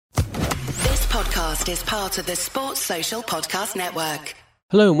podcast is part of the Sports Social Podcast Network.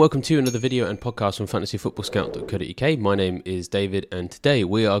 Hello and welcome to another video and podcast from fantasyfootballscout.co.uk. My name is David and today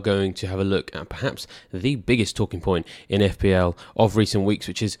we are going to have a look at perhaps the biggest talking point in FPL of recent weeks,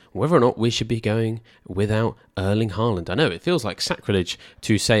 which is whether or not we should be going without Erling Haaland. I know it feels like sacrilege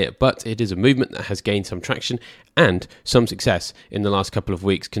to say it, but it is a movement that has gained some traction and some success in the last couple of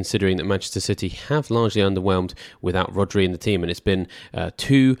weeks, considering that Manchester City have largely underwhelmed without Rodri in the team, and it's been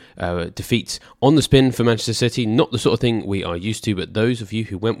two defeats on the spin for Manchester City. Not the sort of thing we are used to, but those of you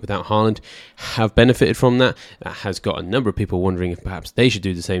who went without Haaland have benefited from that. That has got a number of people wondering if perhaps they should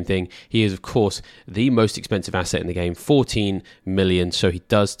do the same thing. He is, of course, the most expensive asset in the game, 14 million, so he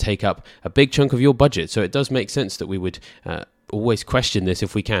does take up a big chunk of your budget. So it does make sense that we would always question this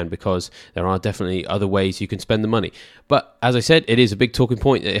if we can, because there are definitely other ways you can spend the money. But as I said, it is a big talking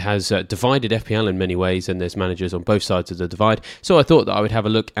point. It has divided FPL in many ways, and there's managers on both sides of the divide. So I thought that I would have a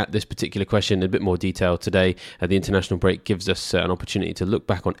look at this particular question in a bit more detail today. The international break gives us an opportunity to look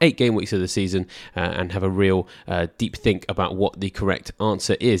back on 8 game weeks of the season and have a real deep think about what the correct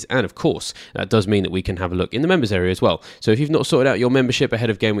answer is. And of course, that does mean that we can have a look in the members area as well. So if you've not sorted out your membership ahead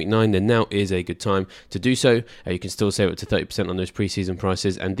of game week 9, then now is a good time to do so. You can still save up to 30% on those pre-season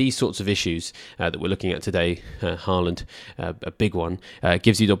prices, and these sorts of issues that we're looking at today, Haaland, a big one,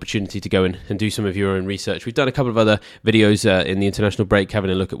 gives you the opportunity to go in and do some of your own research. We've done a couple of other videos in the international break,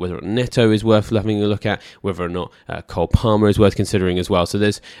 having a look at whether or not Neto is worth having a look at, whether or not Cole Palmer is worth considering as well. So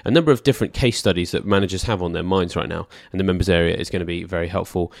there's a number of different case studies that managers have on their minds right now, and the members area is going to be very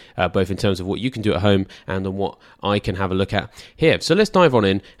helpful, both in terms of what you can do at home and on what I can have a look at here. So let's dive on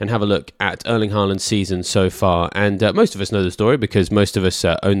in and have a look at Erling Haaland's season so far. And most of us know the story, because most of us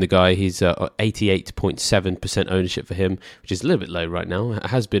own the guy. He's 88.7% ownership for him, which is a little bit low right now. It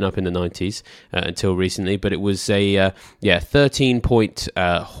has been up in the 90s until recently, but it was a 13-point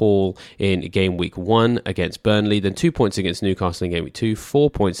haul in game week 1 against Burnley, then 2 points against Newcastle in game week 2, 4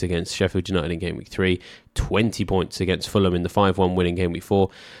 points against Sheffield United in game week 3, 20 points against Fulham in the 5-1 win in game week 4,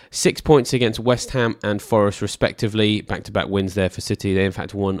 6 points against West Ham and Forest respectively. Back-to-back wins there for City. They in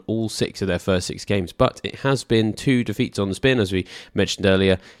fact won all 6 of their first 6 games, but it has been 2 defeats on the spin, as we mentioned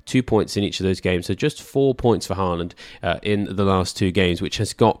earlier, 2 points in each of those games, so just 4 points for Haaland in the last 2 games, which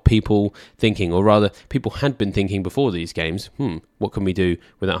has got people thinking, or rather people had been thinking before these games, what can we do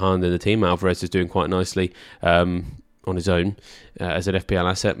without Haaland in the team? Alvarez is doing quite nicely on his own as an FPL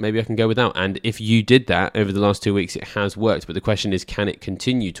asset. Maybe I can go without. And if you did that over the last 2 weeks, it has worked. But the question is, can it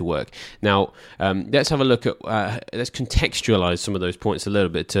continue to work? Now, let's have a look at, let's contextualise some of those points a little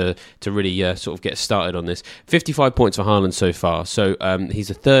bit to really sort of get started on this. 55 points for Haaland so far. So he's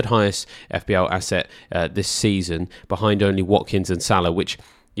the third highest FPL asset this season, behind only Watkins and Salah, which,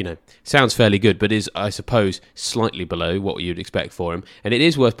 you know, sounds fairly good, but is, I suppose, slightly below what you'd expect for him. And it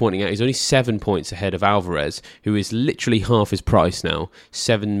is worth pointing out he's only 7 points ahead of Alvarez, who is literally half his price now.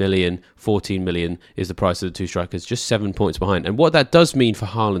 7 million, 14 million is the price of the two strikers, just 7 points behind. And what that does mean for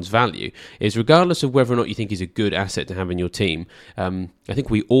Haaland's value is, regardless of whether or not you think he's a good asset to have in your team, I think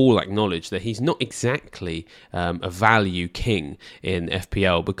we all acknowledge that he's not exactly a value king in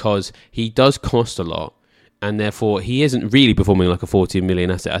FPL, because he does cost a lot, and therefore he isn't really performing like a 14 million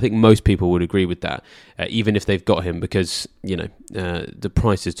asset. I think most people would agree with that, even if they've got him, because, you know, the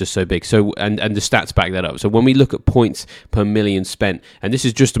price is just so big. So and the stats back that up. So when we look at points per million spent, and this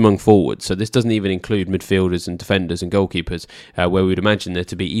is just among forwards, so this doesn't even include midfielders and defenders and goalkeepers, where we would imagine there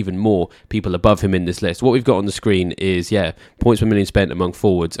to be even more people above him in this list. What we've got on the screen is, points per million spent among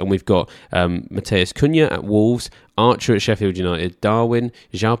forwards, and we've got Mateus Cunha at Wolves, Archer at Sheffield United, Darwin,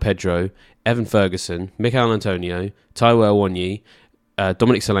 João Pedro, Evan Ferguson, Mikel Antonio, Taiwo Awoniyi,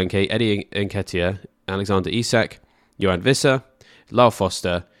 Dominic Solanke, Eddie Nketiah, Alexander Isak, Johan Wissa, Lyle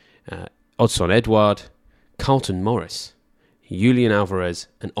Foster, Odsonne Edouard, Carlton Morris, Julian Alvarez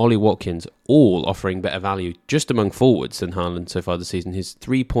and Ollie Watkins, all offering better value just among forwards than Haaland so far this season. His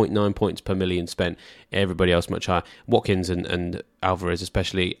 3.9 points per million spent, everybody else much higher. Watkins and Alvarez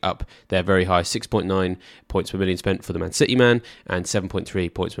especially up there very high, 6.9 points per million spent for the Man City man and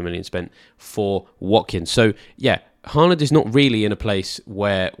 7.3 points per million spent for Watkins. So Haaland is not really in a place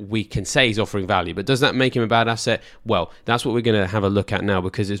where we can say he's offering value, but does that make him a bad asset? Well, that's what we're going to have a look at now,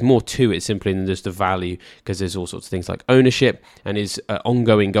 because there's more to it simply than just the value, because there's all sorts of things like ownership and his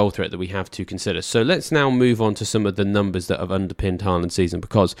ongoing goal threat that we have to consider. So let's now move on to some of the numbers that have underpinned Haaland's season,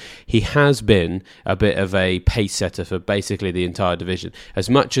 because he has been a bit of a pace setter for basically the entire division.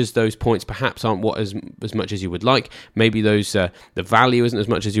 As much as those points perhaps aren't as much as you would like, maybe those the value isn't as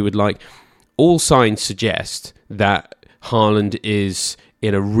much as you would like, all signs suggest that Haaland is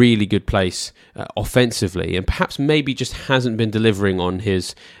in a really good place offensively, and perhaps maybe just hasn't been delivering on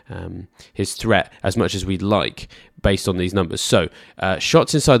his his threat as much as we'd like based on these numbers. So,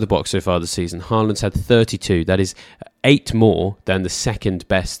 shots inside the box so far this season, Haaland's had 32. That is 8 more than the second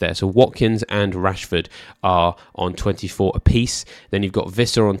best there. So Watkins and Rashford are on 24 apiece. Then you've got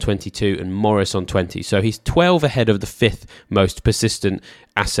Visser on 22 and Morris on 20. So he's 12 ahead of the 5th most persistent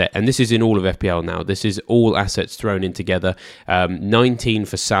asset. And this is in all of FPL now. This is all assets thrown in together. 19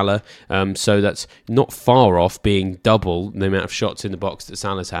 for Salah. So that's not far off being double the amount of shots in the box that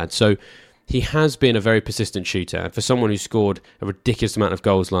Salah's had. So he has been a very persistent shooter. And for someone who scored a ridiculous amount of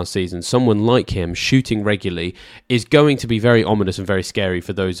goals last season, someone like him shooting regularly is going to be very ominous and very scary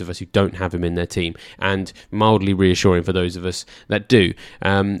for those of us who don't have him in their team, and mildly reassuring for those of us that do.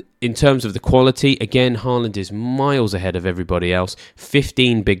 In terms of the quality, again, Haaland is miles ahead of everybody else.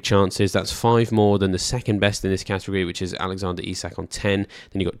 15 big chances. That's 5 more than the second best in this category, which is Alexander Isak on 10.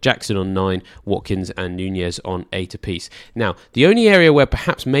 Then you've got Jackson on 9, Watkins and Nunez on 8 apiece. Now, the only area where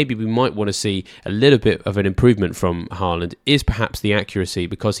perhaps maybe we might want to see a little bit of an improvement from Haaland is perhaps the accuracy,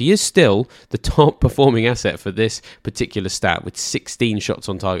 because he is still the top performing asset for this particular stat with 16 shots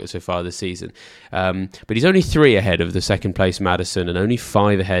on target so far this season. But he's only 3 ahead of the second place Maddison and only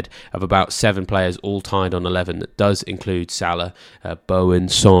 5 ahead of about 7 players all tied on 11. That does include Salah, Bowen,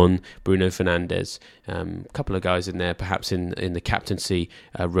 Son, Bruno Fernandes, a couple of guys in there perhaps in the captaincy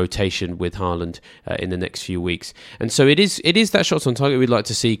rotation with Haaland in the next few weeks. And so it is that shots on target we'd like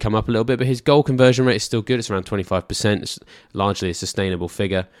to see come up a little bit, but his goal conversion rate is still good. It's around 25%. It's largely a sustainable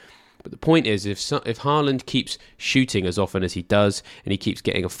figure. But the point is, if Haaland keeps shooting as often as he does, and he keeps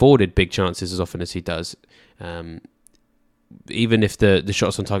getting afforded big chances as often as he does, even if the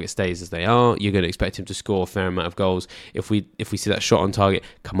shots on target stays as they are, you're going to expect him to score a fair amount of goals. If we see that shot on target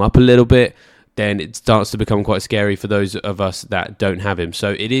come up a little bit, then it starts to become quite scary for those of us that don't have him.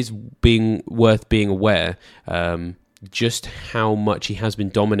 So it is worth being aware just how much he has been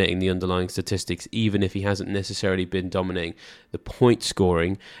dominating the underlying statistics, even if he hasn't necessarily been dominating the point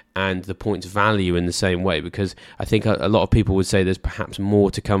scoring and the points value in the same way, because I think a lot of people would say there's perhaps more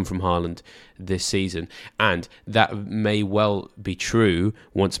to come from Haaland this season, and that may well be true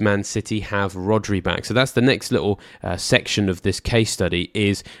once Man City have Rodri back. So that's the next little section of this case study,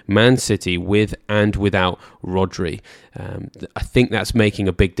 is Man City with and without Rodri. I think that's making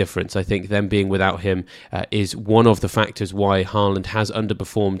a big difference. I think them being without him is one of the factors why Haaland has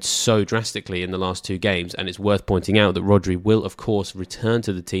underperformed so drastically in the last 2 games, and it's worth pointing out that Rodri will of course return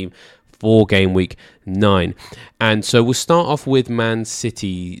to the team for game week 9. And so we'll start off with Man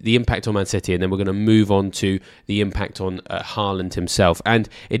City, the impact on Man City, and then we're going to move on to the impact on Haaland himself. And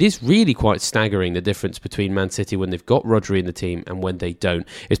it is really quite staggering, the difference between Man City when they've got Rodri in the team and when they don't.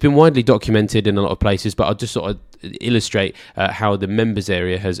 It's been widely documented in a lot of places, but I'll just sort of illustrate how the members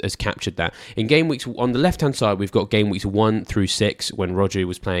area has captured that. In game weeks, on the left-hand side, we've got game weeks 1 through 6 when Rodri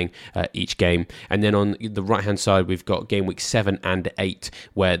was playing each game. And then on the right-hand side, we've got game week 7 and 8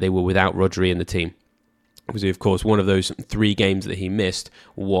 where they were without Rodri in the team. Because, of course, one of those 3 games that he missed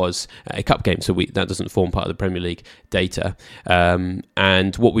was a cup game, so that doesn't form part of the Premier League data.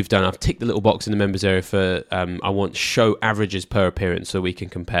 And what we've done, I've ticked the little box in the members area for I want show averages per appearance, so we can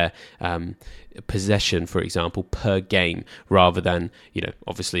compare possession, for example, per game, rather than,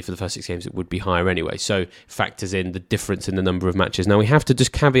 obviously for the first 6 games it would be higher anyway, so factors in the difference in the number of matches. Now we have to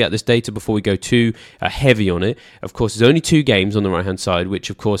just caveat this data before we go too heavy on it. Of course, there's only 2 games on the right hand side, which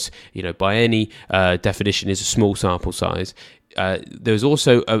of course, by any definition is a small sample size. There's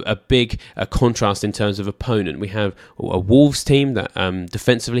also a big contrast in terms of opponent. We have a Wolves team that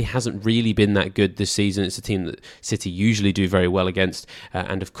defensively hasn't really been that good this season. It's a team that City usually do very well against.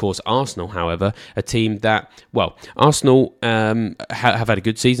 And of course, Arsenal, however, a team that, Arsenal have had a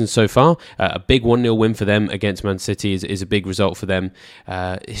good season so far. A big 1-0 win for them against Man City is a big result for them.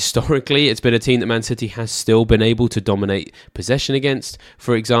 Historically, it's been a team that Man City has still been able to dominate possession against,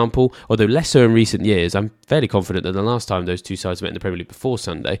 for example, although less so in recent years. I'm fairly confident that the last time those 2 sides met in the Premier League before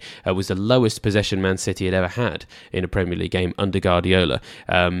Sunday was the lowest possession Man City had ever had in a Premier League game under Guardiola.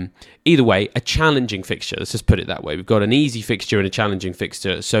 Either way, a challenging fixture. Let's just put it that way. We've got an easy fixture and a challenging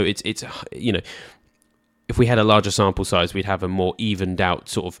fixture. So it's if we had a larger sample size, we'd have a more evened out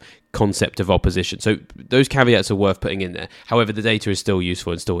sort of concept of opposition. So those caveats are worth putting in there. However, the data is still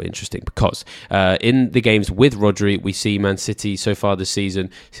useful and still interesting because in the games with Rodri, we see Man City so far this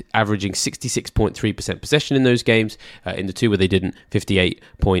season averaging 66.3% possession in those games. In the 2 where they didn't,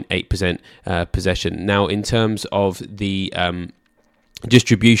 58.8% possession. Now, in terms of the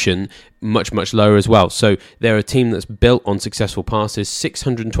distribution much lower as well. So they're a team that's built on successful passes,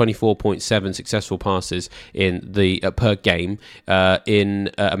 624.7 successful passes in the per game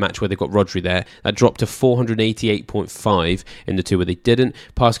in a match where they've got Rodri there. That dropped to 488.5 in the two where they didn't.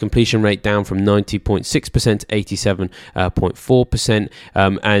 Pass completion rate down from 90.6% to 87.4%,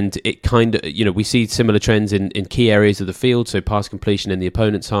 and it kind of, we see similar trends in key areas of the field. So pass completion in the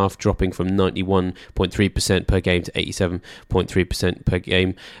opponent's half dropping from 91.3% per game to 87.3% per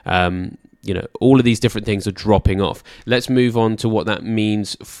game. All of these different things are dropping off. Let's move on to what that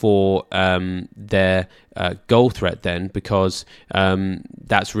means for their goal threat then, because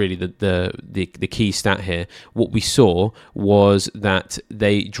that's really the key stat here. What we saw was that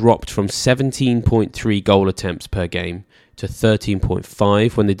they dropped from 17.3 goal attempts per game to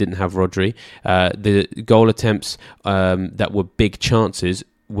 13.5 when they didn't have Rodri. The goal attempts that were big chances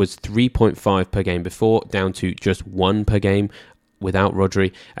was 3.5 per game before, down to just 1 per game without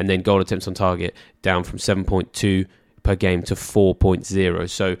Rodri, and then goal attempts on target down from 7.2 per game to 4.0.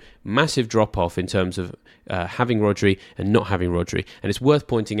 So massive drop off in terms of having Rodri and not having Rodri. And it's worth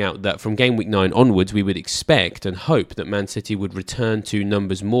pointing out that from game week 9 onwards, we would expect and hope that Man City would return to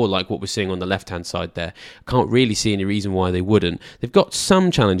numbers more like what we're seeing on the left-hand side there. I can't really see any reason why they wouldn't. They've got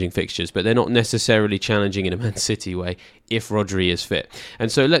some challenging fixtures, but they're not necessarily challenging in a Man City way if Rodri is fit.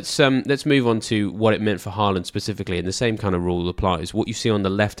 And so let's move on to what it meant for Haaland specifically, and the same kind of rule applies. What you see on the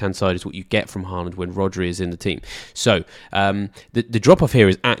left-hand side is what you get from Haaland when Rodri is in the team. So the drop-off here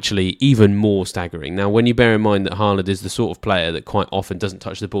is actually even more staggering. Now, when you bear in mind that Haaland is the sort of player that quite often doesn't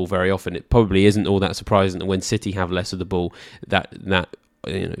touch the ball very often, it probably isn't all that surprising that when City have less of the ball, that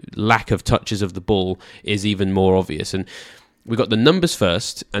lack of touches of the ball is even more obvious. And we've got the numbers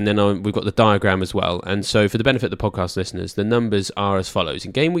first, and then we've got the diagram as well. And so for the benefit of the podcast listeners, the numbers are as follows.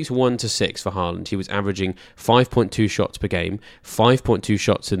 In game weeks 1 to 6 for Haaland, he was averaging 5.2 shots per game, 5.2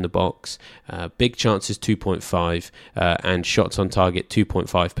 shots in the box, big chances 2.5, and shots on target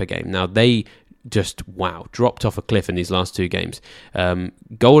 2.5 per game. Now, they just, dropped off a cliff in these last two games.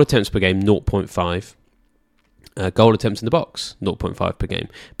 Goal attempts per game, 0.5. Goal attempts in the box, 0.5 per game.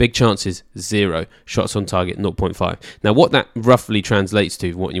 Big chances, 0. Shots on target, 0.5. Now, what that roughly translates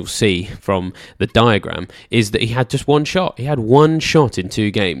to, what you'll see from the diagram, is that he had just one shot. He had one shot in 2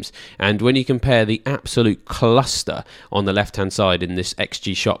 games. And when you compare the absolute cluster on the left-hand side in this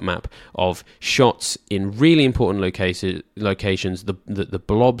XG shot map of shots in really important locations, the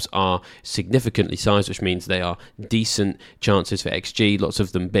blobs are significantly sized, which means they are decent chances for XG, lots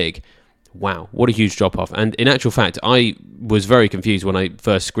of them big. Wow, what a huge drop-off. And in actual fact, I was very confused when I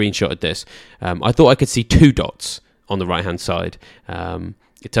first screenshotted this. I thought I could see 2 dots on the right-hand side.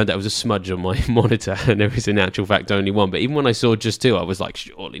 It turned out it was a smudge on my monitor, and there was in actual fact only 1. But even when I saw just 2, I was like,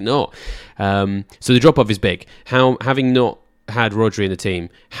 surely not. So the drop-off is big. Having not had Rodri in the team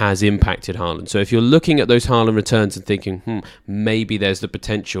has impacted Haaland. So if you're looking at those Haaland returns and thinking, maybe there's the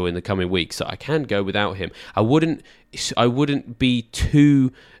potential in the coming weeks that I can go without him, I wouldn't be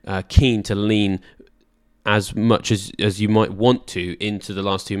too keen to lean as much as you might want to into the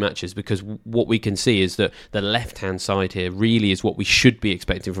last 2 matches, because what we can see is that the left-hand side here really is what we should be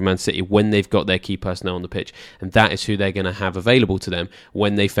expecting from Man City when they've got their key personnel on the pitch, and that is who they're going to have available to them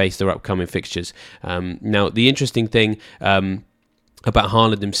when they face their upcoming fixtures. Now, the interesting thing about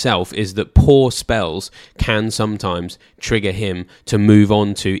Haaland himself is that poor spells can sometimes trigger him to move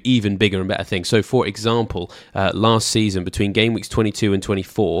on to even bigger and better things. So, for example, last season, between game weeks 22 and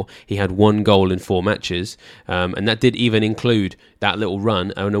 24, he had 1 goal in 4 matches, and that did even include that little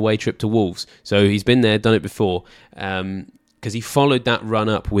run, an away trip to Wolves. So he's been there, done it before. Because he followed that run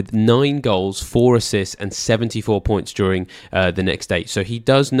up with 9 goals, 4 assists, and 74 points during the next day. So he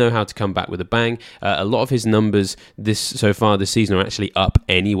does know how to come back with a bang. A lot of his numbers so far this season are actually up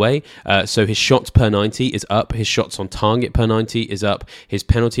anyway. So his shots per 90 is up. His shots on target per 90 is up. His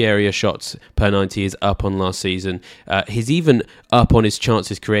penalty area shots per 90 is up on last season. He's even up on his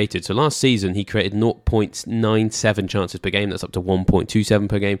chances created. So last season, he created 0.97 chances per game. That's up to 1.27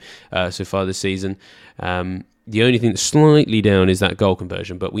 per game so far this season. The only thing that's slightly down is that goal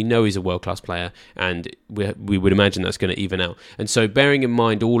conversion, but we know he's a world-class player, and we would imagine that's going to even out. And so bearing in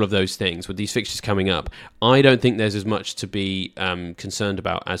mind all of those things, with these fixtures coming up, I don't think there's as much to be concerned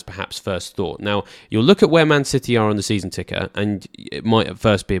about as perhaps first thought. Now, you'll look at where Man City are on the season ticker, and it might at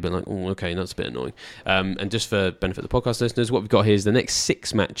first be a bit like, oh, okay, that's a bit annoying. And just for benefit of the podcast listeners, what we've got here is the next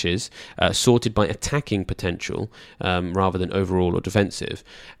 6 matches sorted by attacking potential rather than overall or defensive.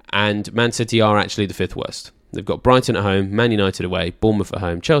 And Man City are actually the 5th worst. They've got Brighton at home, Man United away, Bournemouth at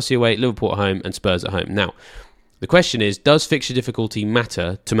home, Chelsea away, Liverpool at home, and Spurs at home. Now, The question is, does fixture difficulty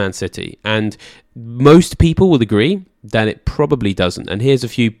matter to Man City? And most people will agree that it probably doesn't. And here's a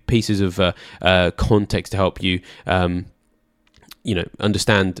few pieces of context to help you,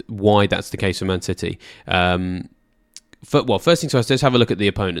 understand why that's the case for Man City. First things first, let's have a look at the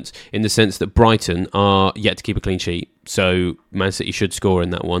opponents, in the sense that Brighton are yet to keep a clean sheet, so Man City should score in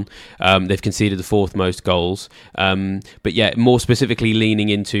that one. They've conceded the fourth most goals. But yeah, more specifically leaning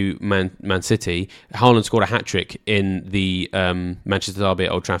into Man City, Haaland scored a hat-trick in the Manchester derby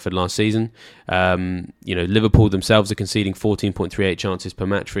at Old Trafford last season. Liverpool themselves are conceding 14.38 chances per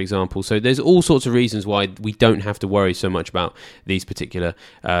match, for example. So there's all sorts of reasons why we don't have to worry so much about these particular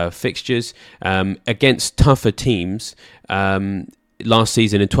fixtures. Against tougher teams, last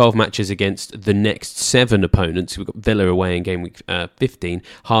season in 12 matches against the next 7 opponents, we've got Villa away in game week 15,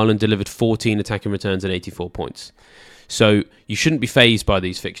 Haaland delivered 14 attacking returns and 84 points. So you shouldn't be fazed by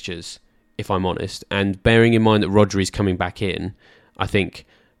these fixtures, if I'm honest. And bearing in mind that Rodri's coming back in, I think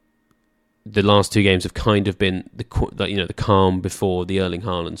the last 2 games have kind of been the calm before the Erling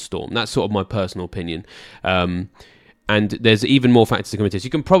Haaland storm. That's sort of my personal opinion. And there's even more factors to come into this. You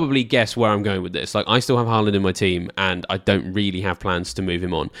can probably guess where I'm going with this. Like, I still have Haaland in my team, and I don't really have plans to move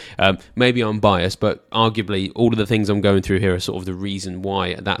him on. Maybe I'm biased, but arguably all of the things I'm going through here are sort of the reason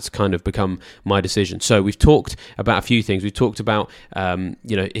why that's kind of become my decision. So we've talked about a few things. We've talked about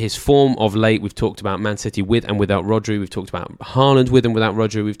his form of late. We've talked about Man City with and without Rodri. We've talked about Haaland with and without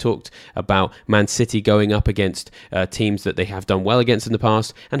Rodri. We've talked about Man City going up against teams that they have done well against in the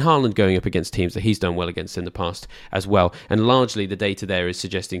past, and Haaland going up against teams that he's done well against in the past as well. And largely the data there is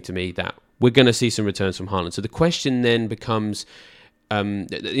suggesting to me that we're going to see some returns from Haaland. So the question then becomes,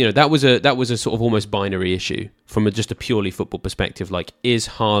 that was a sort of almost binary issue from just a purely football perspective. Like, is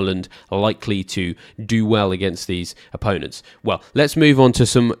Haaland likely to do well against these opponents? Well, let's move on to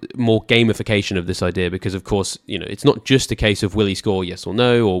some more gamification of this idea, because of course, it's not just a case of will he score yes or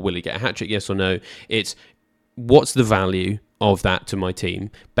no, or will he get a hat-trick yes or no. It's what's the value of that to my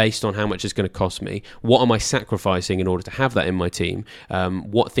team based on how much it's going to cost me? What am I sacrificing in order to have that in my team?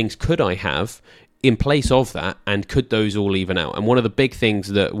 What things could I have in place of that, and could those all even out? And one of the big things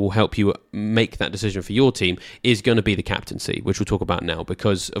that will help you make that decision for your team is going to be the captaincy, which we'll talk about now,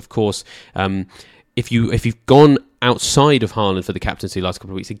 because of course, if you've gone outside of Haaland for the captaincy last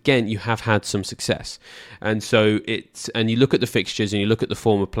couple of weeks, again, you have had some success. And so you look at the fixtures and you look at the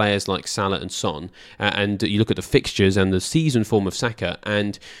form of players like Salah and Son, and you look at the fixtures and the season form of Saka,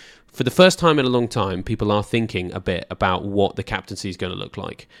 and for the first time in a long time, people are thinking a bit about what the captaincy is going to look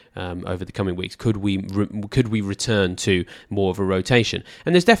like over the coming weeks. Could we return to more of a rotation?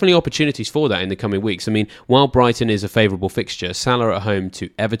 And there's definitely opportunities for that in the coming weeks. I mean, while Brighton is a favourable fixture, Salah at home to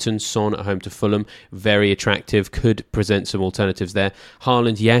Everton, Son at home to Fulham, very attractive, could present some alternatives there.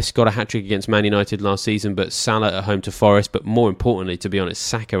 Haaland, yes, got a hat-trick against Man United last season, but Salah at home to Forest, but more importantly, to be honest,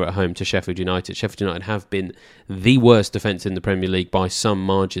 Saka at home to Sheffield United. Sheffield United have been the worst defence in the Premier League by some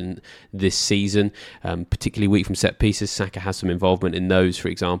margin this season, particularly weak from set pieces. Saka has some involvement in those, for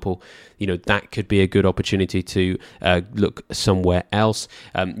example. That could be a good opportunity to look somewhere else.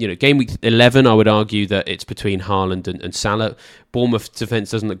 Game week 11, I would argue that it's between Haaland and Salah. Bournemouth's defence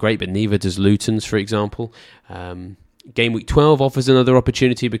doesn't look great, but neither does Luton's, for example. Game week 12 offers another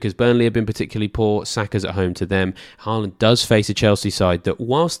opportunity because Burnley have been particularly poor. Saka's at home to them. Haaland does face a Chelsea side that,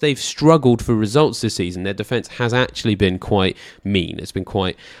 whilst they've struggled for results this season, their defence has actually been quite mean. It's been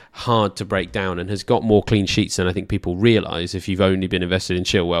quite hard to break down and has got more clean sheets than I think people realise if you've only been invested in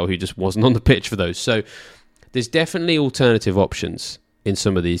Chilwell, who just wasn't on the pitch for those. So there's definitely alternative options in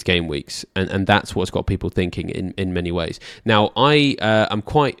some of these game weeks, and that's what's got people thinking in many ways. Now, I'm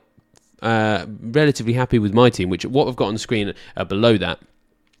quite relatively happy with my team, which what I've got on the screen below that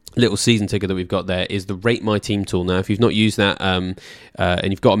little season ticker that we've got there is the Rate My Team tool. Now, if you've not used that and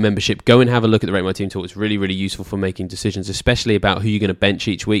you've got a membership, go and have a look at the Rate My Team tool. It's really, really useful for making decisions, especially about who you're going to bench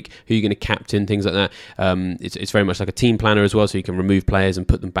each week, who you're going to captain, things like that. It's very much like a team planner as well, so you can remove players and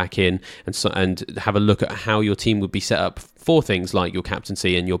put them back in, and have a look at how your team would be set up for things like your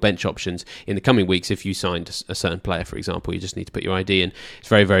captaincy and your bench options in the coming weeks. If you signed a certain player, for example, you just need to put your ID in. It's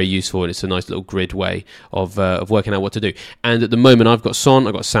very, very useful, and it's a nice little grid way of working out what to do. And at the moment, I've got Son,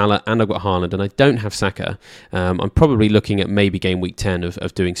 I've got Salah, and I've got Haaland, and I don't have Saka. I'm probably looking at maybe game week 10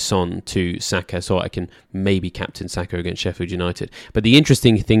 of doing Son to Saka, so I can maybe captain Saka against Sheffield United. But the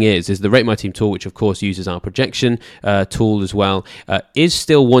interesting thing is the Rate My Team tool, which of course uses our projection tool as well, is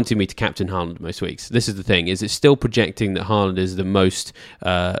still wanting me to captain Haaland most weeks. This is the thing, is it's still projecting that Haaland is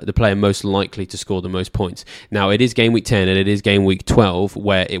the player most likely to score the most points. Now, it is game week 10 and it is game week 12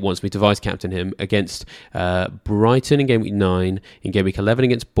 where it wants me to vice captain him against Brighton in game week 9, in game week 11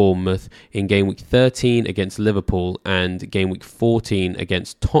 against Bournemouth, in game week 13 against Liverpool, and game week 14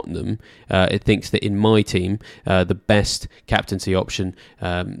 against Tottenham. It thinks that in my team, the best captaincy option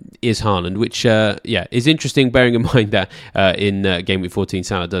is Haaland, which is interesting, bearing in mind that in game week 14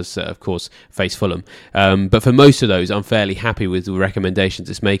 Salah does of course face Fulham, but for most of those I'm fairly happy with the recommendations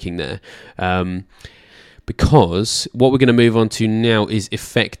it's making there, because what we're going to move on to now is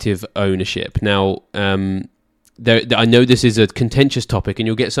effective ownership. Now, I know this is a contentious topic, and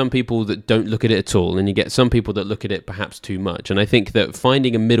you'll get some people that don't look at it at all, and you get some people that look at it perhaps too much. And I think that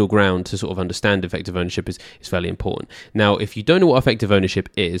finding a middle ground to sort of understand effective ownership is fairly important. Now, if you don't know what effective ownership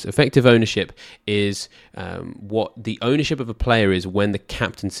is what the ownership of a player is when the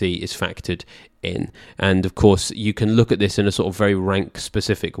captaincy is factored in. And of course, you can look at this in a sort of very rank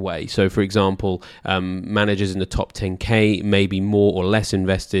specific way. So for example, managers in the top 10k may be more or less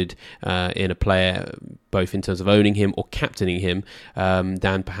invested in a player, both in terms of owning him or captaining him,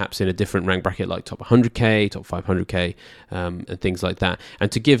 than perhaps in a different rank bracket like top 100k, top 500k, and things like that.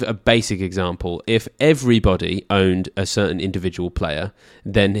 And to give a basic example, if everybody owned a certain individual player,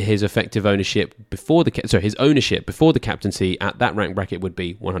 then his effective ownership before his ownership before the captaincy at that rank bracket would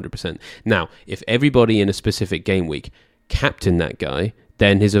be 100%. Now, if everybody in a specific game week captain that guy,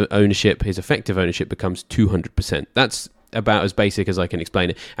 then his effective ownership becomes 200%. That's about as basic as I can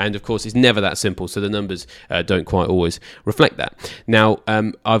explain it. And of course, it's never that simple, so the numbers don't quite always reflect that. Now,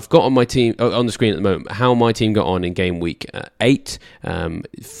 I've got on my team, on the screen at the moment, how my team got on in game week 8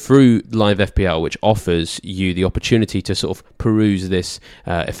 through Live FPL, which offers you the opportunity to sort of peruse this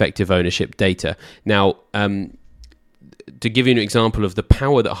effective ownership data. Now, to give you an example of the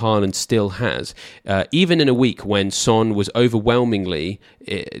power that Haaland still has, even in a week when Son was overwhelmingly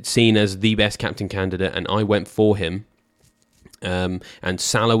seen as the best captain candidate and I went for him, and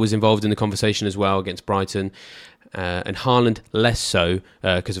Salah was involved in the conversation as well against Brighton, and Haaland less so,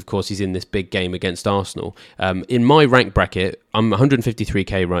 because of course he's in this big game against Arsenal. In my rank bracket, I'm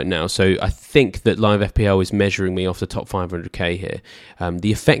 153k right now, so I think that Live FPL is measuring me off the top 500k here.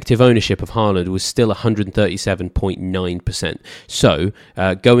 The effective ownership of Haaland was still 137.9%. So,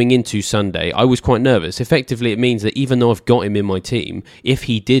 going into Sunday, I was quite nervous. Effectively, it means that even though I've got him in my team, if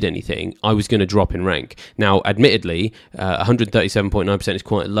he did anything, I was going to drop in rank. Now, admittedly, 137.9% is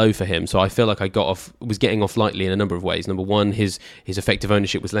quite low for him, so I feel like I was getting off lightly in a number of ways. Number one, his effective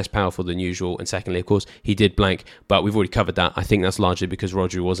ownership was less powerful than usual, and secondly, of course, he did blank, but we've already covered that. I think that's largely because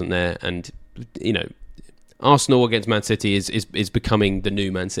Rodri wasn't there, and Arsenal against Man City is becoming the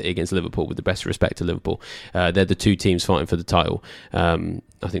new Man City against Liverpool, with the best respect to Liverpool. They're the two teams fighting for the title. I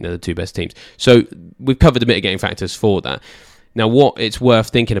think they're the two best teams. So we've covered the mitigating factors for that. Now, what it's worth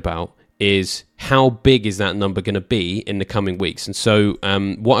thinking about is how big is that number going to be in the coming weeks? And so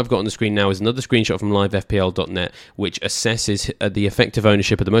what I've got on the screen now is another screenshot from livefpl.net, which assesses the effective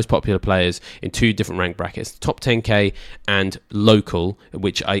ownership of the most popular players in two different rank brackets, top 10k and local,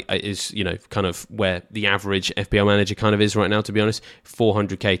 which is kind of where the average FPL manager kind of is right now, to be honest,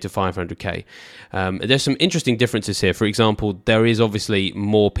 400k to 500k. There's some interesting differences here. For example, there is obviously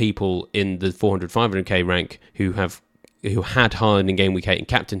more people in the 400, 500k rank who had Haaland in game week 8 and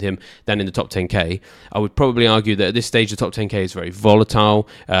captained him than in the top 10k. I would probably argue that at this stage the top 10k is a very volatile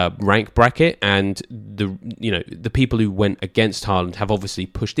rank bracket, and the people who went against Haaland have obviously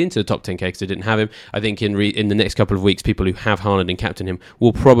pushed into the top 10k because they didn't have him. I think in the next couple of weeks, people who have Haaland and captain him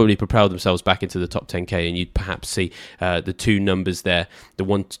will probably propel themselves back into the top 10k, and you'd perhaps see the two numbers there, the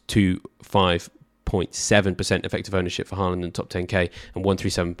 125.7% effective ownership for Haaland in the top 10k and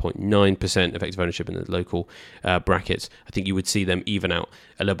 137.9% effective ownership in the local brackets. I think you would see them even out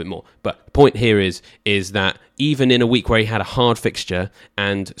a little bit more. But the point here is that even in a week where he had a hard fixture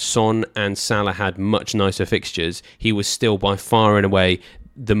and Son and Salah had much nicer fixtures, he was still by far and away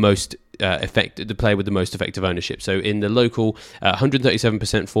the most the player with the most effective ownership. So in the local,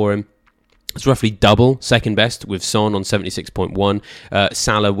 137% for him. It's roughly double second best with Son on 76.1.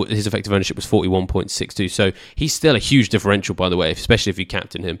 Salah, his effective ownership was 41.62. So he's still a huge differential, by the way, especially if you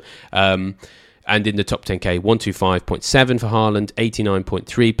captain him. And in the top 10k, 125.7 for Haaland,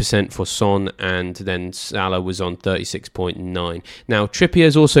 89.3% for Son, and then Salah was on 36.9. Now, Trippier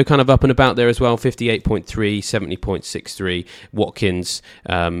is also kind of up and about there as well, 58.3, 70.63. Watkins,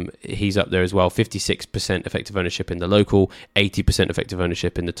 he's up there as well, 56% effective ownership in the local, 80% effective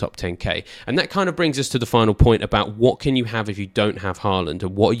ownership in the top 10k. And that kind of brings us to the final point about what can you have if you don't have Haaland,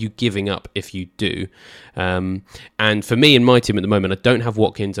 and what are you giving up if you do. And for me, in my team at the moment, I don't have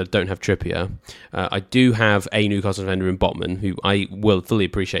Watkins, I don't have Trippier. I do have a Newcastle defender in Botman, who I will fully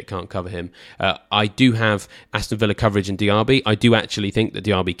appreciate can't cover him. I do have Aston Villa coverage in Diaby. I do actually think that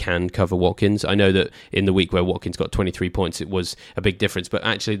Diaby can cover Watkins. I know that in the week where Watkins got 23 points, it was a big difference, but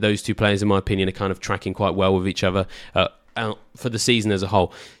actually those two players, in my opinion, are kind of tracking quite well with each other for the season as a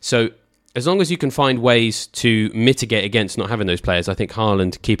whole. So as long as you can find ways to mitigate against not having those players, I think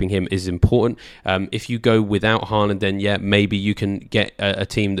Haaland, keeping him is important. If you go without Haaland, then maybe you can get a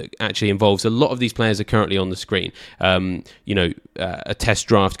team that actually involves a lot of these players are currently on the screen. A test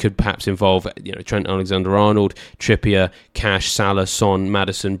draft could perhaps involve Trent Alexander-Arnold, Trippier, Cash, Salah, Son,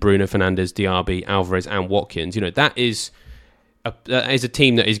 Maddison, Bruno Fernandes, Diaby, Alvarez, and Watkins. That is a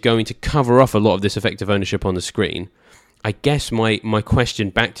team that is going to cover off a lot of this effective ownership on the screen. I guess my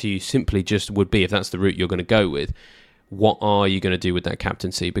question back to you simply just would be, if that's the route you're going to go with, what are you going to do with that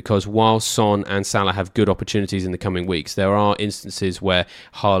captaincy? Because while Son and Salah have good opportunities in the coming weeks, there are instances where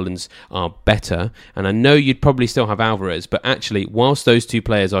Haaland's are better. And I know you'd probably still have Alvarez, but actually, whilst those two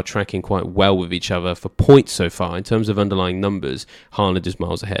players are tracking quite well with each other for points so far, in terms of underlying numbers, Haaland is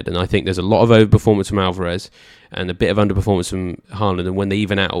miles ahead. And I think there's a lot of overperformance from Alvarez and a bit of underperformance from Haaland. And when they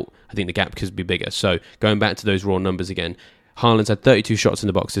even out, I think the gap could be bigger. So going back to those raw numbers again, Haaland's had 32 shots in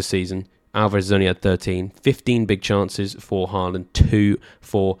the box this season. Alvarez has only had 13, 15 big chances for Haaland, 2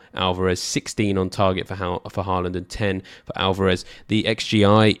 for Alvarez, 16 on target for Haaland and 10 for Alvarez. The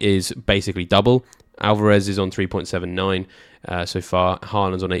XGI is basically double. Alvarez is on 3.79 so far,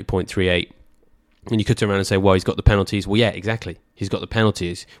 Haaland's on 8.38. And you could turn around and say, well, he's got the penalties. Well, yeah, exactly. He's got the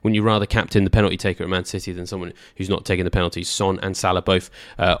penalties. Wouldn't you rather captain the penalty taker at Man City than someone who's not taking the penalties? Son and Salah both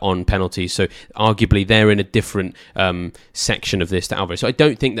on penalties. So arguably they're in a different section of this to Alvarez. So I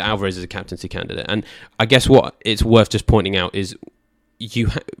don't think that Alvarez is a captaincy candidate. And I guess what it's worth just pointing out is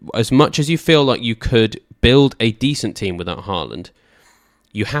as much as you feel like you could build a decent team without Haaland,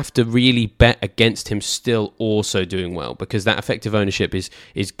 you have to really bet against him still also doing well, because that effective ownership is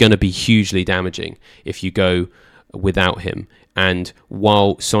going to be hugely damaging if you go without him. And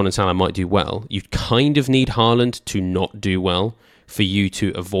while Son and Salah might do well, you kind of need Haaland to not do well for you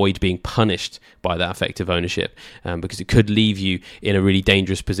to avoid being punished by that effective ownership, because it could leave you in a really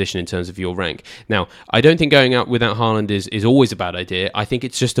dangerous position in terms of your rank. Now, I don't think going out without Haaland is always a bad idea. I think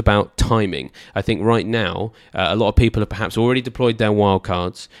it's just about timing. I think right now, a lot of people have perhaps already deployed their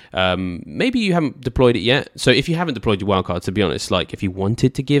wildcards. Maybe you haven't deployed it yet. So if you haven't deployed your wildcards, to be honest, like if you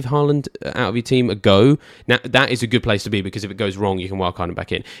wanted to give Haaland out of your team a go, now that is a good place to be, because if it goes wrong, you can wildcard him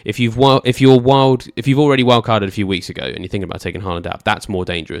back in. If you've already wildcarded a few weeks ago and you're thinking about taking Haaland out, that's more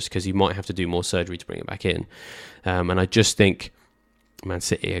dangerous, because you might have to do more surgery to bring it back in. And I just think Man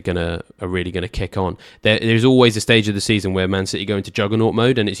City are really going to kick on. There's always a stage of the season where Man City go into juggernaut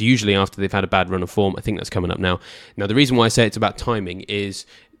mode, and it's usually after they've had a bad run of form. I think that's coming up now. Now, the reason why I say it's about timing is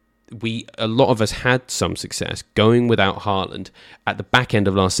a lot of us had some success going without Haaland at the back end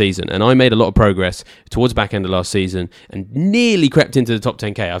of last season, and I made a lot of progress towards the back end of last season and nearly crept into the top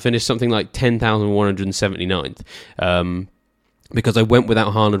 10k. I finished something like 10,179th. Because I went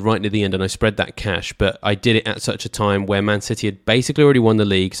without Haaland right near the end and I spread that cash, but I did it at such a time where Man City had basically already won the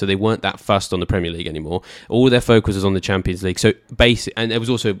league, so they weren't that fussed on the Premier League anymore. All their focus was on the Champions League, and there was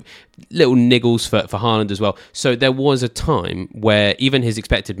also little niggles for Haaland as well. So there was a time where even his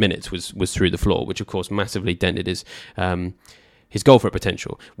expected minutes was through the floor, which of course massively dented his goal threat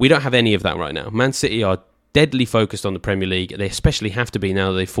potential. We don't have any of that right now. Man City are deadly focused on the Premier League. They especially have to be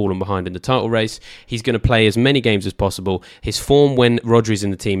now that they've fallen behind in the title race. He's going to play as many games as possible. His form when Rodri's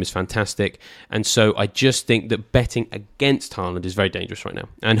in the team is fantastic. And so I just think that betting against Haaland is very dangerous right now.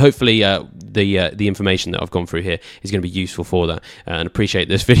 And hopefully the information that I've gone through here is going to be useful for that. And appreciate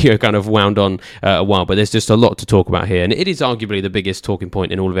this video kind of wound on a while, but there's just a lot to talk about here. And it is arguably the biggest talking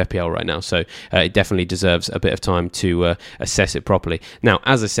point in all of FPL right now. So it definitely deserves a bit of time to assess it properly. Now,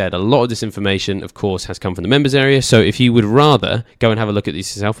 as I said, a lot of this information, of course, has come from the members area, so if you would rather go and have a look at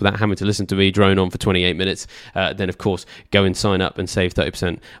these yourself without having to listen to me drone on for 28 minutes, then of course go and sign up and save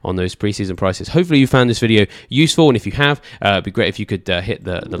 30% on those pre-season prices. Hopefully you found this video useful, and if you have, it'd be great if you could hit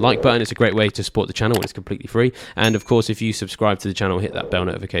the like button. It's a great way to support the channel and it's completely free. And of course, if you subscribe to the channel, hit that bell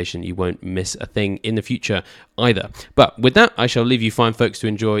notification, you won't miss a thing in the future either. But with that, I shall leave you fine folks to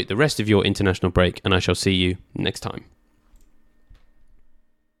enjoy the rest of your international break, and I shall see you next time.